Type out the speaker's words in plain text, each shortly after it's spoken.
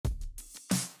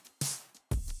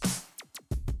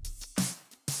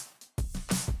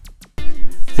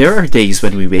There are days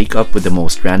when we wake up with the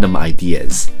most random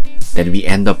ideas. Then we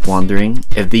end up wondering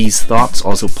if these thoughts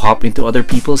also pop into other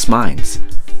people's minds.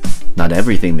 Not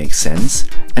everything makes sense,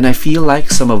 and I feel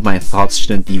like some of my thoughts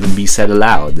shouldn't even be said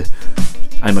aloud.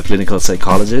 I'm a clinical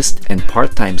psychologist and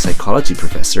part-time psychology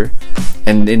professor,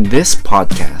 and in this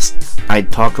podcast, I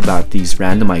talk about these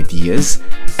random ideas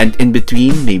and in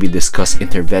between maybe discuss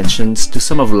interventions to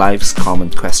some of life's common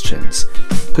questions.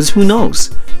 Because who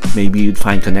knows, maybe you'd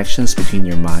find connections between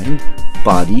your mind,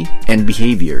 body, and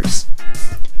behaviors.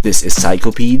 This is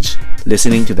Psychopage,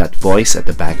 listening to that voice at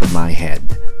the back of my head.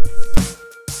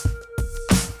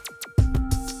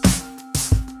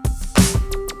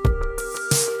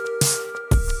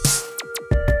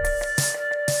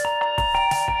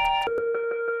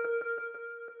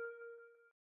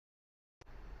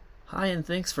 Hi, and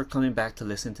thanks for coming back to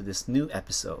listen to this new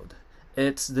episode.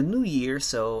 It's the new year,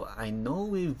 so I know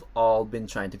we've all been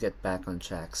trying to get back on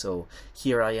track, so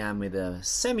here I am with a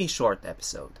semi-short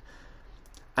episode.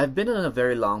 I've been on a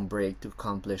very long break to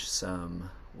accomplish some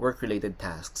work-related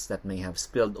tasks that may have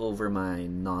spilled over my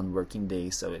non-working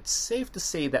days, so it's safe to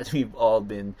say that we've all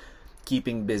been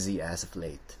keeping busy as of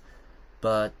late.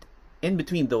 But in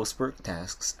between those work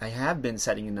tasks, I have been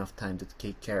setting enough time to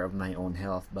take care of my own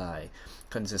health by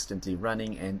consistently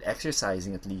running and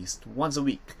exercising at least once a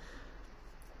week.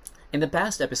 In the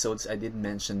past episodes, I did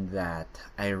mention that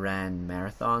I ran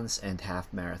marathons and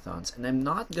half marathons, and I'm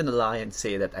not gonna lie and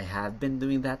say that I have been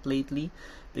doing that lately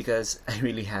because I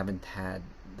really haven't had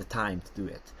the time to do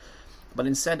it. But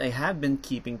instead, I have been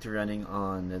keeping to running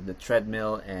on the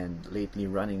treadmill and lately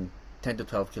running 10 to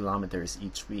 12 kilometers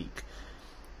each week.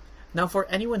 Now, for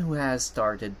anyone who has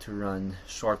started to run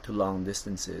short to long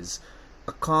distances,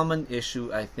 a common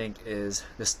issue I think is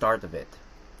the start of it.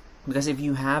 Because if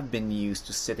you have been used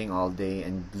to sitting all day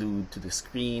and glued to the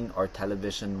screen or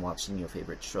television watching your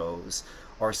favorite shows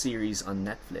or series on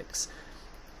Netflix,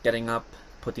 getting up,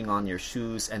 putting on your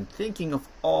shoes, and thinking of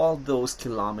all those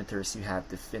kilometers you have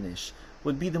to finish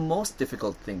would be the most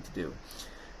difficult thing to do.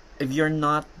 If you're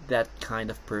not that kind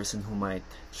of person who might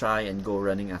try and go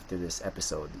running after this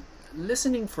episode,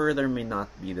 listening further may not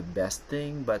be the best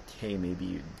thing, but hey, maybe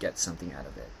you'd get something out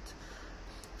of it.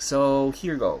 So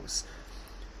here goes.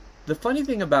 The funny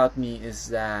thing about me is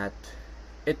that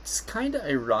it's kind of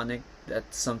ironic that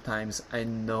sometimes I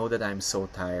know that I'm so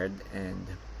tired and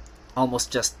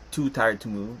almost just too tired to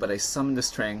move, but I summon the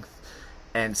strength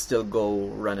and still go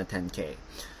run a 10K.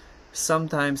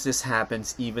 Sometimes this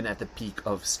happens even at the peak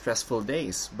of stressful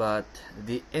days, but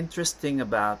the interesting thing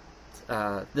about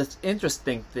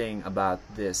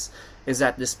this is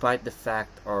that despite the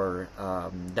fact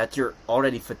that you're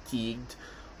already fatigued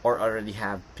or already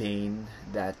have pain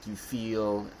that you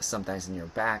feel sometimes in your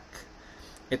back,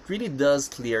 it really does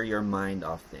clear your mind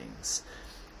of things.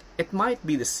 It might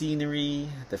be the scenery,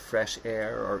 the fresh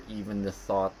air, or even the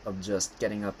thought of just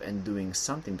getting up and doing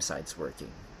something besides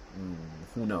working.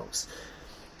 Who knows?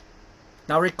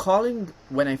 Now, recalling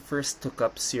when I first took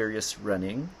up serious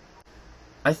running,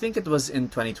 I think it was in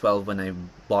 2012 when I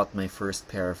bought my first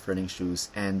pair of running shoes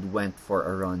and went for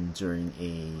a run during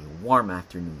a warm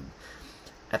afternoon.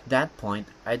 At that point,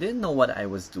 I didn't know what I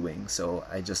was doing, so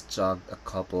I just jogged a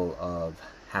couple of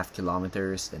half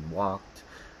kilometers, then walked,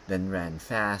 then ran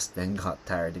fast, then got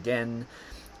tired again,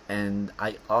 and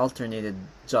I alternated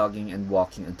jogging and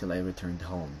walking until I returned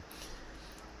home.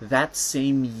 That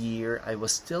same year, I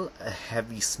was still a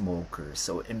heavy smoker,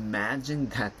 so imagine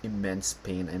that immense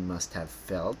pain I must have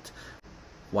felt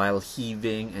while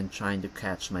heaving and trying to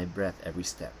catch my breath every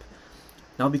step.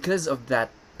 Now, because of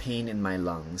that pain in my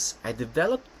lungs, I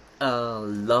developed a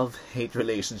love-hate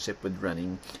relationship with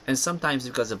running, and sometimes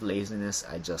because of laziness,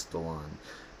 I just go on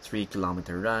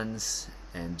 3-kilometer runs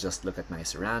and just look at my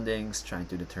surroundings, trying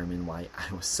to determine why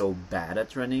I was so bad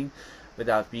at running,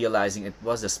 without realizing it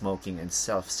was the smoking and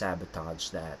self-sabotage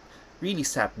that really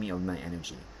sapped me of my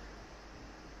energy.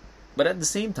 But at the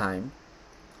same time,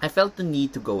 I felt the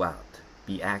need to go out,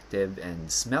 be active,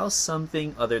 and smell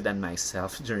something other than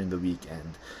myself during the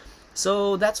weekend.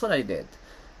 So that's what I did.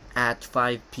 At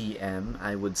 5 p.m.,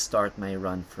 I would start my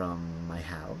run from my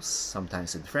house,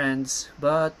 sometimes with friends,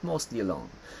 but mostly alone.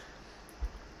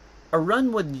 A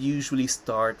run would usually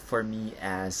start for me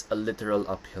as a literal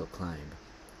uphill climb.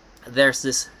 There's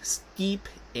this steep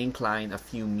incline a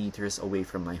few meters away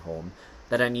from my home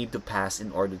that I need to pass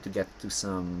in order to get to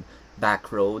some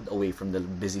back road away from the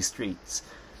busy streets.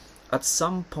 At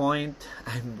some point,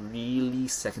 I'm really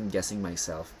second-guessing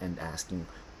myself and asking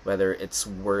whether it's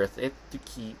worth it to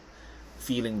keep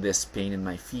feeling this pain in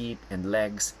my feet and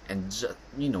legs and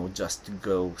just to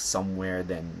go somewhere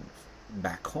then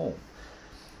back home.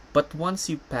 But once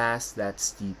you pass that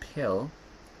steep hill,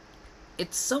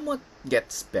 it somewhat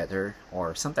gets better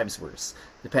or sometimes worse,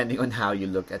 depending on how you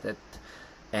look at it.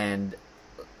 And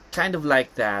kind of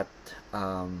like that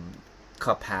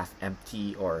cup half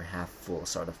empty or half full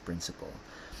sort of principle.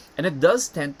 And it does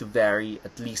tend to vary,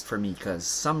 at least for me, because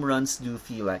some runs do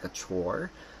feel like a chore,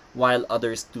 while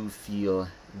others do feel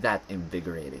that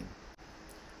invigorating.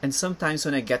 And sometimes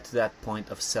when I get to that point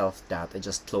of self-doubt, I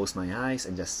just close my eyes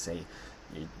and just say,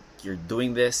 you're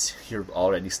doing this, you've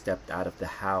already stepped out of the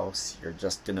house, you're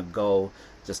just gonna go,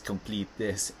 just complete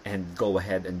this, and go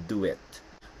ahead and do it.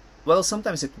 Well,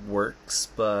 sometimes it works,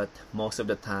 but most of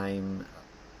the time,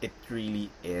 it really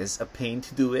is a pain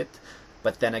to do it.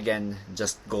 But then again,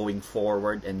 just going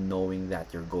forward and knowing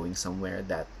that you're going somewhere,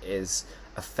 that is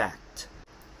a fact.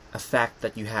 A fact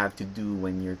that you have to do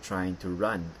when you're trying to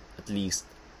run at least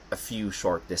a few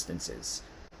short distances.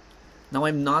 Now,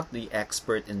 I'm not the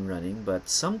expert in running, but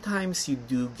sometimes you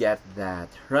do get that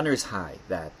runner's high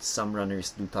that some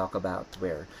runners do talk about,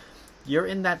 where you're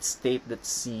in that state that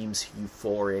seems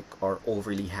euphoric or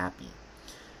overly happy.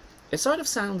 It sort of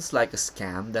sounds like a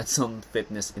scam that some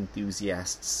fitness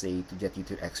enthusiasts say to get you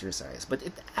to exercise, but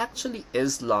it actually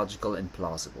is logical and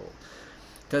plausible.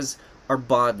 Because our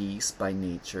bodies, by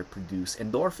nature, produce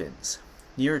endorphins,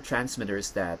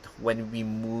 neurotransmitters that when we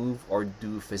move or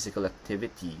do physical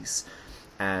activities,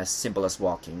 as simple as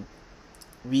walking,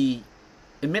 we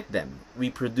emit them, we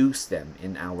produce them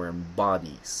in our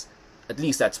bodies. At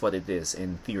least that's what it is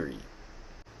in theory.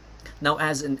 Now,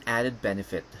 as an added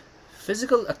benefit,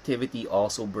 physical activity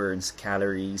also burns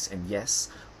calories and, yes,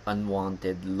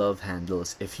 unwanted love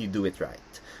handles if you do it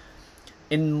right.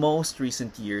 In most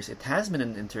recent years, it has been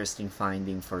an interesting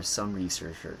finding for some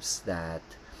researchers that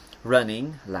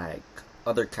running, like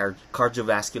other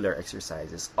cardiovascular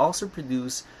exercises, also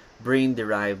produce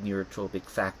brain-derived neurotrophic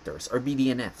factors, or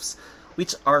BDNFs,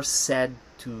 which are said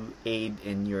to aid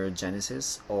in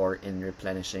neurogenesis or in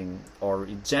replenishing or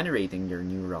regenerating your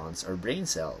neurons or brain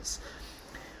cells.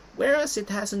 Whereas it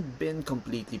hasn't been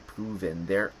completely proven,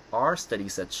 there are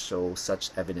studies that show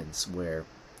such evidence where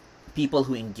people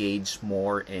who engage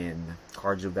more in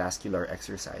cardiovascular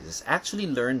exercises actually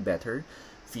learn better,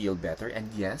 feel better,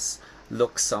 and yes,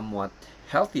 look somewhat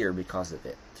healthier because of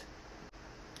it.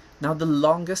 Now, the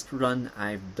longest run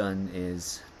I've done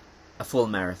is a full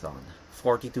marathon,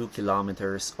 42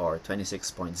 kilometers or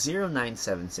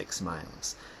 26.0976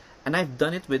 miles. And I've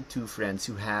done it with two friends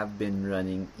who have been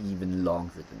running even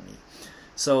longer than me.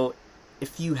 So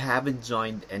if you haven't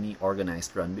joined any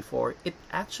organized run before, it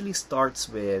actually starts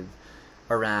with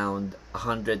around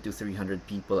 100 to 300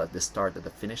 people at the start of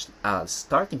the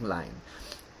starting line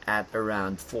at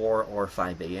around 4 or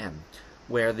 5 a.m.,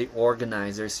 where the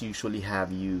organizers usually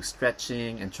have you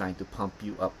stretching and trying to pump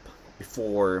you up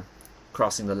before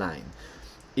crossing the line.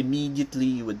 Immediately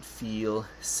you would feel,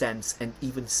 sense, and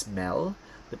even smell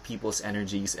the people's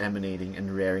energies emanating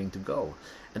and raring to go.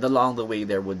 And along the way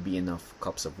there would be enough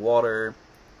cups of water,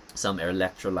 some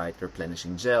electrolyte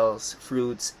replenishing gels,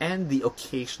 fruits, and the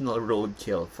occasional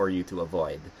roadkill for you to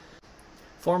avoid.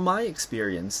 For my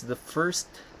experience, the first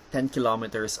 10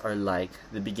 kilometers are like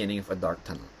the beginning of a dark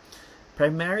tunnel.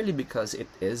 Primarily because it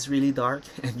is really dark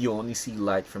and you only see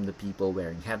light from the people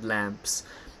wearing headlamps,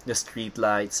 the street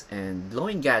lights, and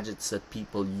glowing gadgets that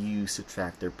people use to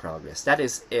track their progress. That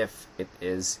is, if it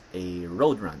is a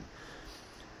road run.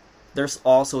 There's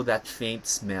also that faint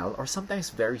smell, or sometimes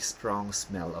very strong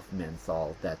smell of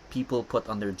menthol that people put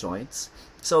on their joints,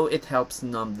 so it helps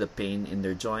numb the pain in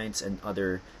their joints and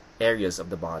other areas of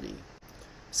the body.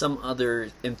 Some other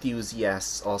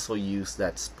enthusiasts also use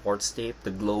that sports tape,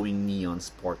 the glowing neon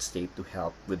sports tape, to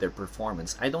help with their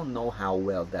performance. I don't know how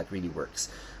well that really works,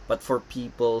 but for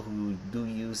people who do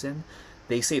use it,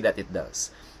 they say that it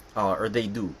does, or they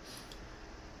do.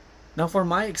 Now, for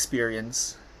my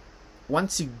experience,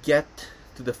 once you get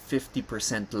to the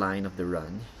 50% line of the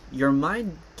run, your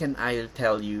mind can either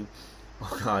tell you,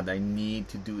 oh God, I need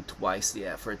to do twice the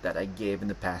effort that I gave in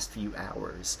the past few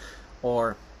hours,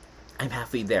 or I'm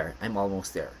halfway there, I'm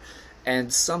almost there.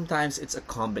 And sometimes it's a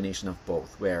combination of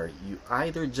both, where you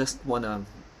either just want to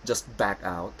just back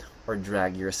out or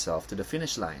drag yourself to the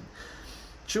finish line.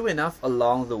 True enough,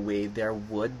 along the way there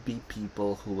would be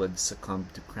people who would succumb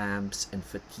to cramps and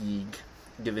fatigue,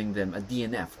 giving them a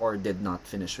DNF or did not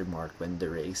finish remark when the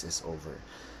race is over.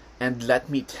 And let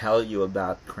me tell you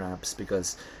about cramps,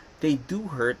 because they do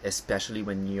hurt, especially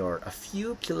when you're a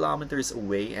few kilometers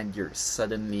away and you're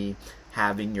suddenly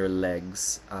having your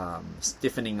legs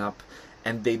stiffening up,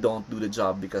 and they don't do the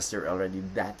job because they're already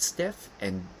that stiff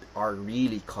and are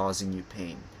really causing you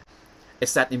pain.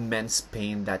 It's that immense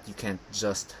pain that you can't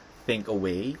just think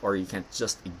away or you can't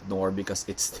just ignore because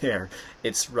it's there.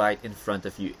 It's right in front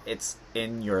of you. It's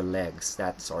in your legs,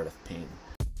 that sort of pain.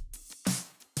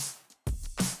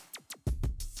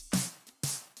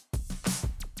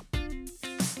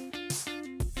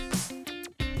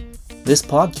 This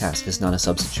podcast is not a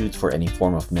substitute for any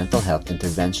form of mental health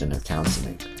intervention or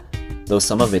counseling. Though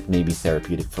some of it may be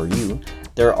therapeutic for you,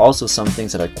 there are also some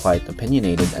things that are quite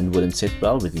opinionated and wouldn't sit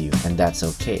well with you, and that's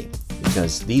okay,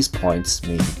 because these points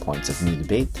may be points of new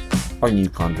debate or new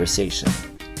conversation.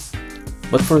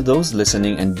 But for those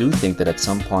listening and do think that at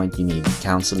some point you need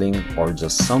counseling or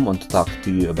just someone to talk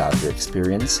to you about your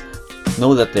experience,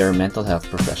 know that there are mental health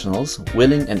professionals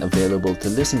willing and available to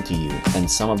listen to you, and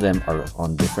some of them are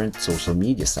on different social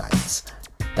media sites.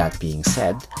 That being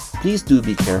said, please do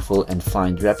be careful and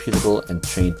find reputable and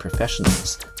trained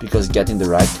professionals, because getting the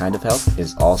right kind of help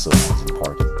is also as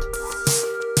important.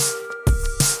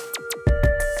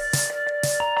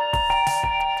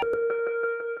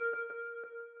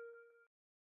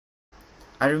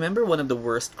 I remember one of the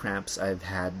worst cramps I've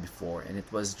had before, and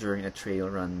it was during a trail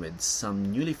run with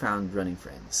some newly found running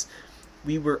friends.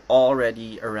 We were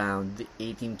already around the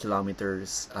 18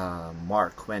 kilometers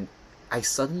mark when I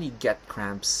suddenly get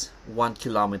cramps 1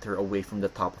 kilometer away from the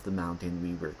top of the mountain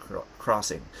we were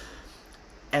crossing.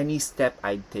 Any step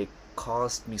I'd take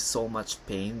caused me so much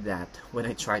pain that when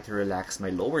I try to relax my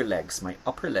lower legs, my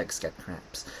upper legs get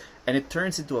cramps. And it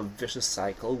turns into a vicious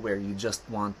cycle where you just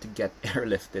want to get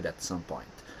airlifted at some point.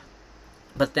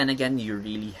 But then again, you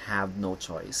really have no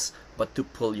choice but to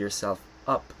pull yourself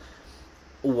up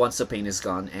once the pain is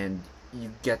gone and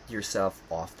you get yourself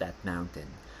off that mountain.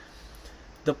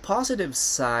 The positive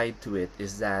side to it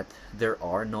is that there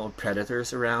are no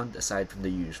predators around aside from the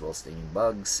usual stinging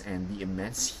bugs and the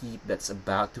immense heat that's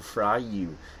about to fry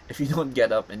you if you don't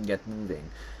get up and get moving.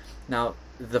 Now,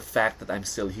 the fact that I'm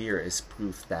still here is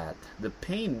proof that the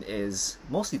pain is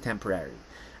mostly temporary.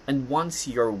 And once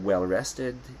you're well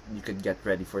rested, you could get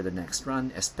ready for the next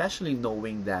run, especially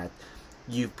knowing that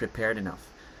you've prepared enough.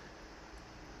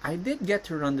 I did get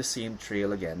to run the same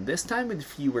trail again, this time with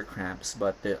fewer cramps,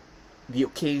 but the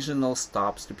occasional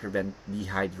stops to prevent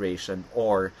dehydration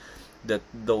or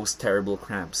those terrible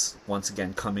cramps once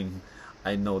again coming.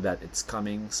 I know that it's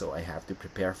coming, so I have to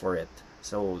prepare for it.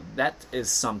 So that is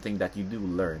something that you do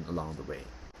learn along the way.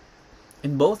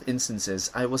 In both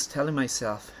instances, I was telling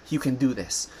myself, you can do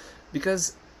this.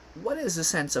 Because what is the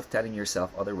sense of telling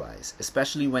yourself otherwise?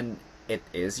 Especially when it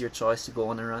is your choice to go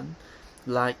on a run?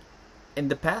 Like, in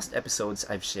the past episodes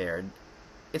I've shared,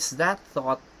 it's that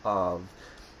thought of,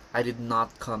 I did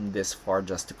not come this far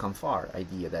just to come far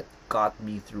idea that got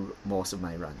me through most of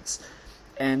my runs.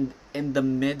 And in the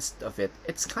midst of it,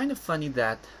 it's kind of funny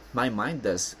that my mind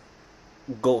does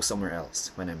go somewhere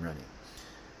else when I'm running.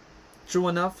 True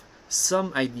enough,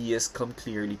 some ideas come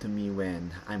clearly to me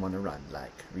when I'm on a run,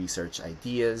 like research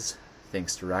ideas,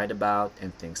 things to write about,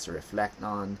 and things to reflect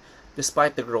on,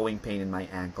 despite the growing pain in my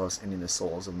ankles and in the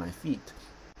soles of my feet.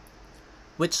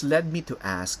 Which led me to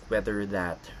ask whether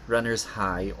that runner's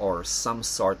high or some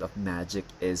sort of magic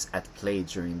is at play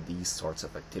during these sorts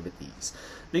of activities.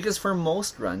 Because for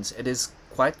most runs, it is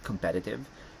quite competitive,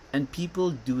 and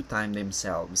people do time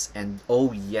themselves, and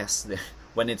oh yes,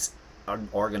 when it's an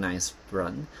organized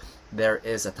run, there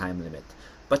is a time limit.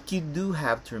 But you do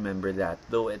have to remember that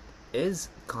though it is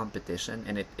competition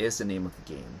and it is the name of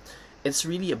the game, it's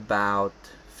really about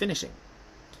finishing.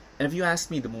 And if you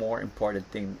ask me, the more important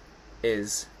thing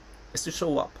is to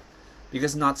show up,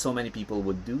 because not so many people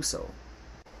would do so.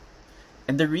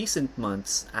 In the recent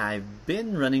months, I've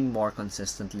been running more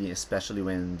consistently, especially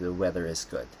when the weather is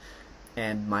good.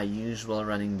 And my usual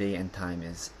running day and time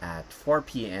is at 4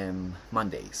 p.m.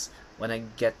 Mondays, when I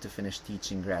get to finish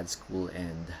teaching grad school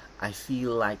and I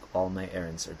feel like all my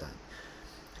errands are done.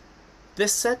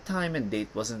 This set time and date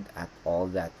wasn't at all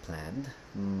that planned.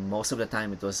 Most of the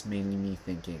time it was mainly me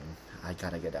thinking, I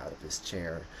gotta get out of this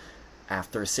chair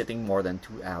after sitting more than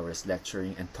 2 hours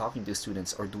lecturing and talking to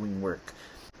students or doing work.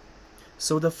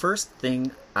 So the first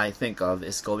thing I think of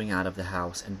is going out of the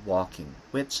house and walking,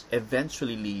 which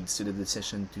eventually leads to the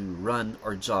decision to run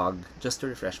or jog just to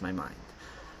refresh my mind.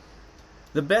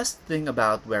 The best thing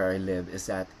about where I live is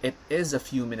that it is a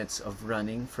few minutes of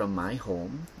running from my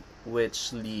home,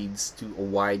 which leads to a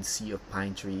wide sea of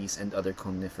pine trees and other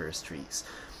coniferous trees.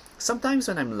 Sometimes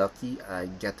when I'm lucky, I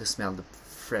get to smell the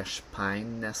fresh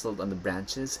pine nestled on the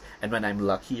branches, and when I'm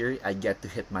luckier, I get to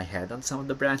hit my head on some of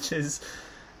the branches.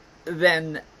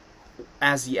 Then,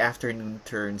 as the afternoon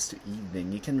turns to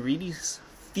evening, you can really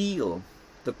feel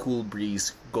the cool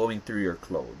breeze going through your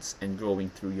clothes and going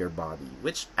through your body,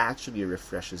 which actually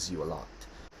refreshes you a lot.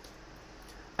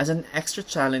 As an extra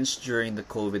challenge during the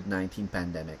COVID-19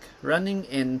 pandemic, running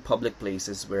in public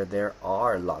places where there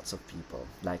are lots of people,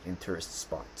 like in tourist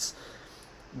spots,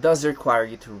 does require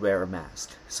you to wear a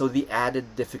mask. So the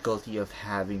added difficulty of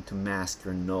having to mask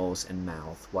your nose and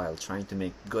mouth while trying to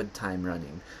make good time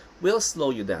running will slow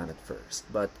you down at first,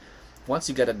 but once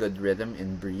you get a good rhythm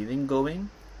in breathing going,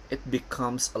 it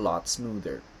becomes a lot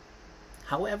smoother.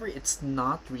 However, it's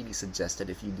not really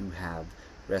suggested if you do have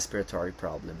respiratory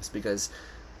problems, because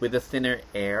with the thinner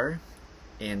air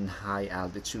in high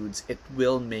altitudes, it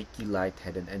will make you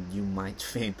lightheaded and you might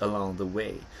faint along the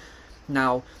way.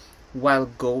 Now, while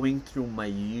going through my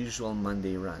usual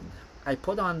Monday run, I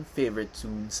put on favorite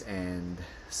tunes, and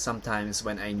sometimes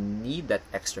when I need that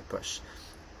extra push,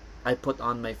 I put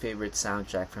on my favorite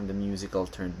soundtrack from the musical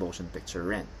turned motion picture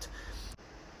Rent.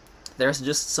 There's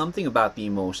just something about the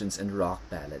emotions and rock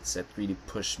ballads that really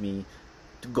push me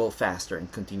to go faster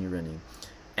and continue running,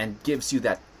 and gives you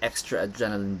that extra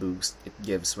adrenaline boost it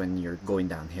gives when you're going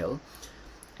downhill.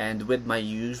 And with my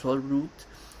usual route,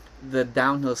 the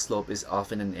downhill slope is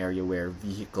often an area where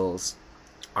vehicles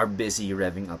are busy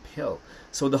revving uphill.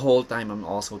 So the whole time I'm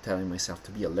also telling myself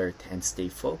to be alert and stay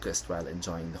focused while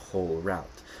enjoying the whole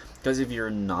route. Because if you're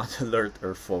not alert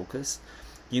or focused,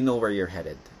 you know where you're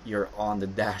headed. You're on the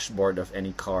dashboard of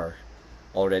any car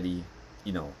already,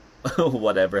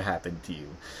 whatever happened to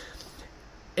you.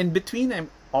 In between,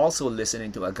 I'm also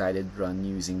listening to a guided run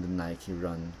using the Nike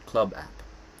Run Club app,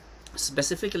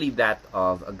 specifically that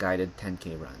of a guided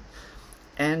 10K run.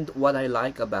 And what I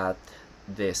like about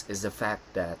this is the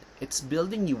fact that it's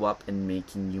building you up and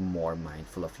making you more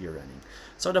mindful of your running.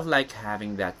 Sort of like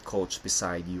having that coach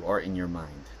beside you or in your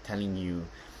mind, telling you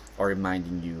or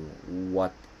reminding you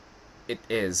what it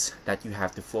is that you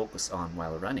have to focus on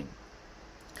while running.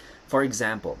 For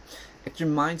example, it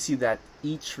reminds you that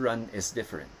each run is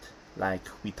different, like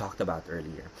we talked about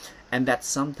earlier, and that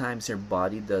sometimes your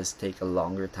body does take a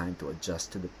longer time to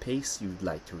adjust to the pace you'd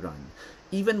like to run,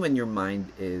 even when your mind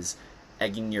is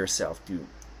egging yourself to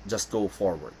just go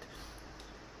forward.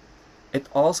 It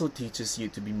also teaches you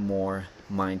to be more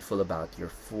mindful about your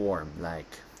form,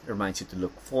 like reminds you to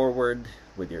look forward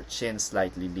with your chin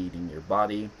slightly leading your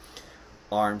body,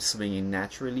 arms swinging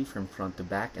naturally from front to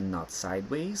back and not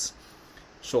sideways,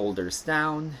 shoulders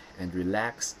down and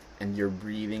relaxed, and your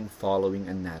breathing following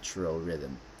a natural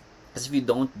rhythm. As if you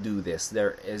don't do this,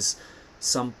 there is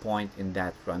some point in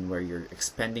that run where you're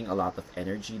expending a lot of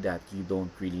energy that you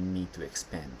don't really need to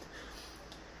expend.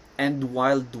 And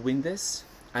while doing this,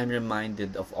 I'm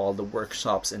reminded of all the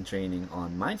workshops and training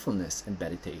on mindfulness and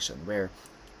meditation, where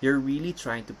you're really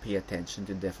trying to pay attention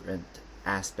to different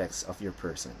aspects of your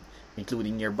person,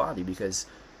 including your body, because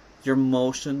your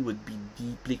motion would be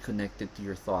deeply connected to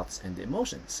your thoughts and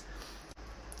emotions.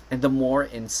 And the more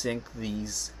in sync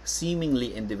these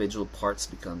seemingly individual parts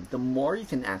become, the more you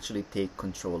can actually take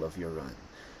control of your run.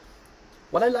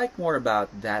 What I like more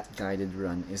about that guided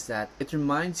run is that it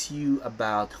reminds you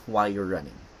about why you're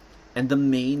running. And the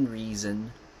main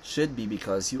reason should be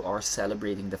because you are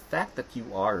celebrating the fact that you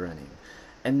are running,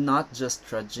 and not just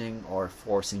trudging or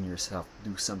forcing yourself to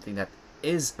do something that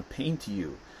is a pain to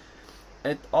you.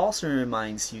 It also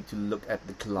reminds you to look at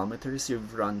the kilometers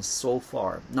you've run so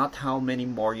far, not how many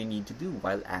more you need to do,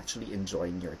 while actually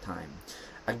enjoying your time.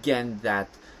 Again, that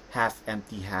half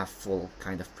empty, half full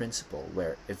kind of principle,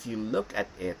 where if you look at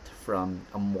it from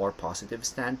a more positive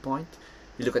standpoint,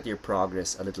 you look at your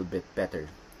progress a little bit better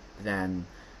than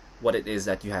what it is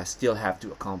that you still have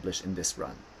to accomplish in this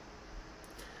run.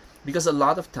 Because a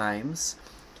lot of times,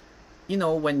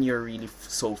 when you're really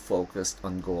so focused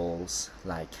on goals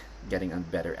like getting a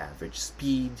better average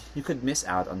speed, you could miss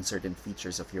out on certain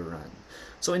features of your run.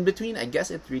 So in between, I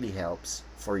guess it really helps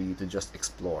for you to just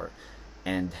explore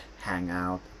and hang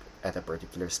out at a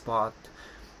particular spot,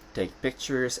 take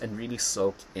pictures, and really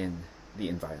soak in the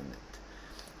environment.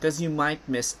 Because you might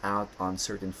miss out on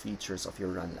certain features of your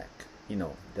run, like,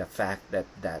 the fact that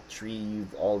that tree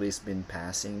you've always been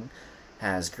passing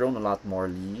has grown a lot more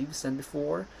leaves than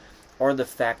before, or the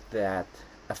fact that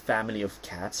a family of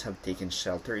cats have taken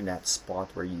shelter in that spot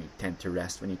where you tend to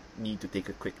rest when you need to take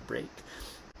a quick break.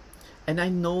 And I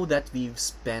know that we've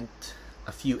spent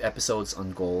a few episodes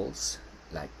on goals,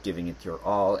 like giving it your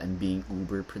all and being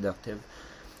uber productive,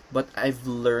 but I've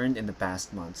learned in the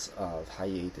past months of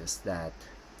hiatus that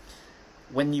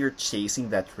when you're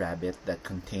chasing that rabbit that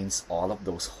contains all of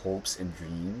those hopes and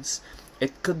dreams,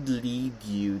 it could lead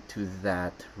you to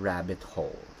that rabbit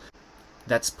hole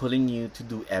that's pulling you to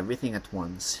do everything at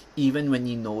once, even when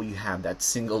you know you have that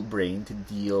single brain to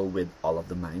deal with all of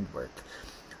the mind work.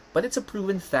 But it's a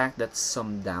proven fact that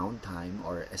some downtime,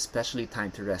 or especially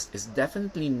time to rest, is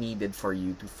definitely needed for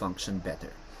you to function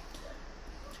better.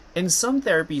 In some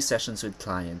therapy sessions with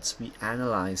clients, we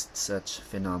analyzed such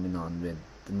phenomenon with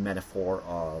the metaphor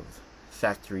of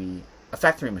a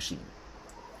factory machine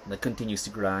that continues to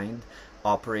grind,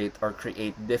 operate, or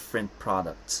create different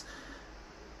products.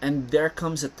 And there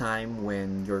comes a time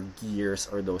when your gears,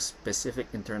 or those specific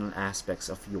internal aspects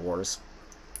of yours,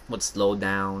 would slow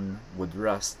down, would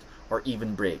rust, or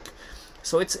even break.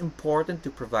 So it's important to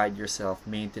provide yourself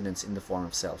maintenance in the form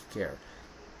of self-care,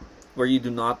 where you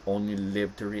do not only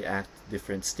live to react to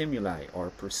different stimuli or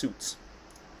pursuits,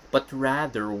 but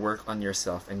rather work on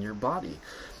yourself and your body,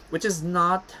 which is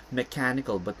not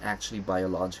mechanical but actually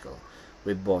biological,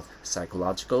 with both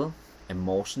psychological,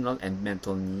 emotional, and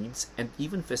mental needs, and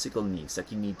even physical needs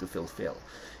that you need to fulfill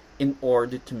in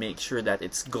order to make sure that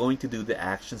it's going to do the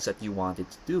actions that you want it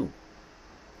to do.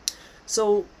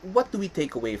 So, what do we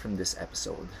take away from this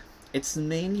episode? It's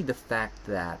mainly the fact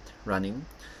that running,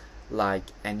 like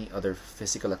any other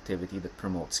physical activity that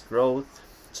promotes growth,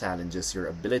 challenges your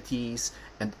abilities,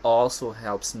 and also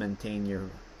helps maintain your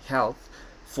health,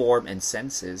 form, and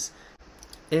senses,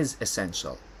 is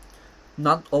essential.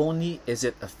 Not only is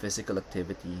it a physical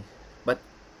activity, but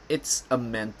it's a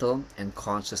mental and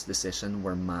conscious decision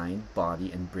where mind,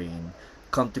 body, and brain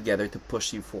come together to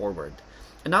push you forward.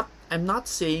 I'm not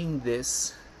saying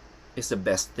this is the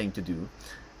best thing to do,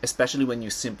 especially when you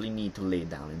simply need to lay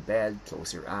down in bed,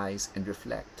 close your eyes, and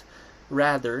reflect.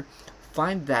 Rather,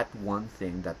 find that one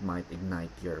thing that might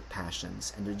ignite your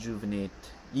passions and rejuvenate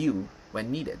you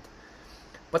when needed.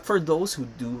 But for those who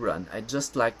do run, I'd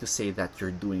just like to say that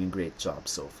you're doing a great job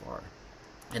so far.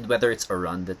 And whether it's a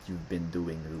run that you've been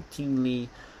doing routinely,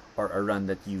 or a run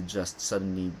that you just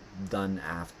suddenly done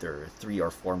after 3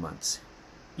 or 4 months,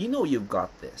 you know you've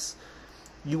got this.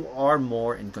 You are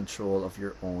more in control of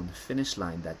your own finish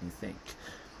line than you think.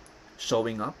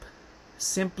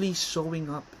 Simply showing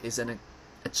up is an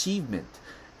achievement,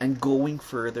 and going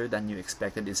further than you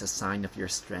expected is a sign of your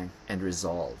strength and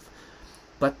resolve.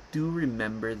 But do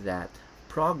remember that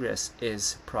progress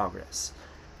is progress.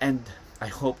 And I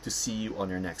hope to see you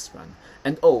on your next run.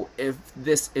 And if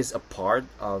this is a part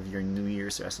of your New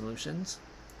Year's resolutions,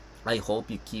 I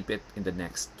hope you keep it in the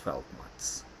next 12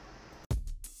 months.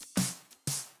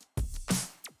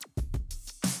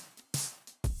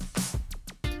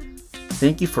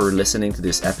 Thank you for listening to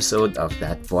this episode of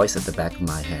That Voice at the Back of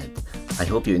My Head. I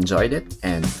hope you enjoyed it,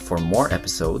 and for more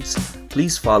episodes,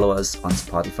 please follow us on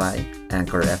Spotify,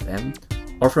 Anchor FM,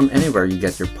 or from anywhere you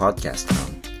get your podcast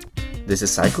from. This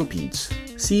is Psycho Peach.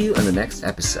 See you on the next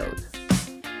episode.